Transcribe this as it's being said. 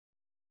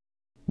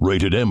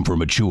Rated M for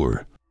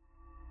mature.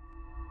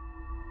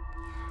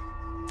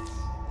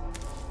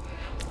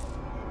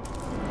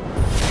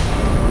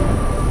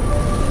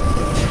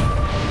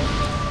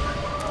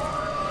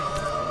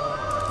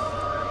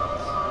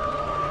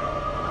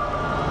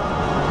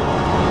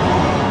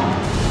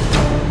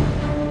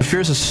 F.E.A.R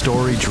is a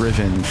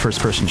story-driven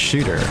first-person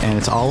shooter, and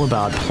it's all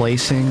about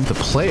placing the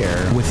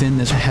player within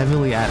this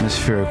heavily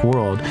atmospheric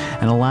world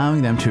and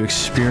allowing them to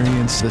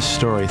experience the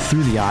story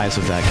through the eyes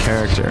of that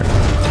character.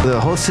 The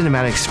whole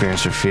cinematic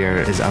experience for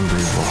F.E.A.R is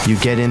unbelievable. You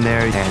get in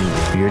there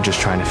and you're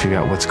just trying to figure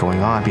out what's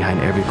going on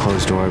behind every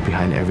closed door,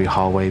 behind every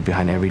hallway,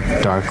 behind every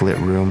dark lit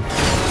room.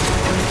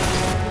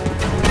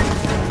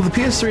 The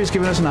PS3 has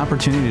given us an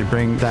opportunity to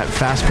bring that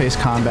fast-paced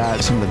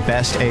combat, some of the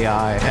best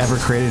AI ever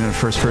created in a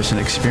first-person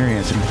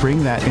experience, and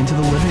bring that into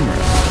the living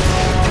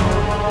room.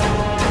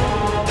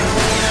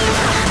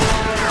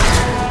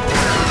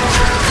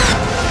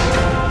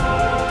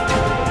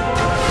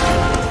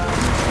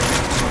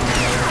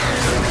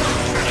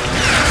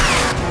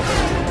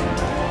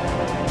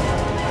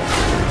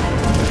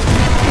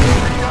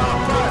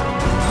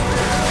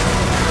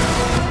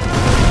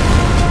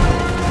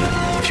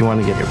 If you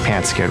want to get your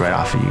pants scared right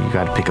off of you, you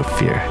got to pick up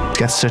F.E.A.R. It's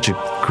got such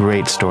a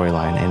great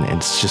storyline, and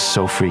it's just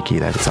so freaky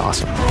that it's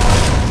awesome.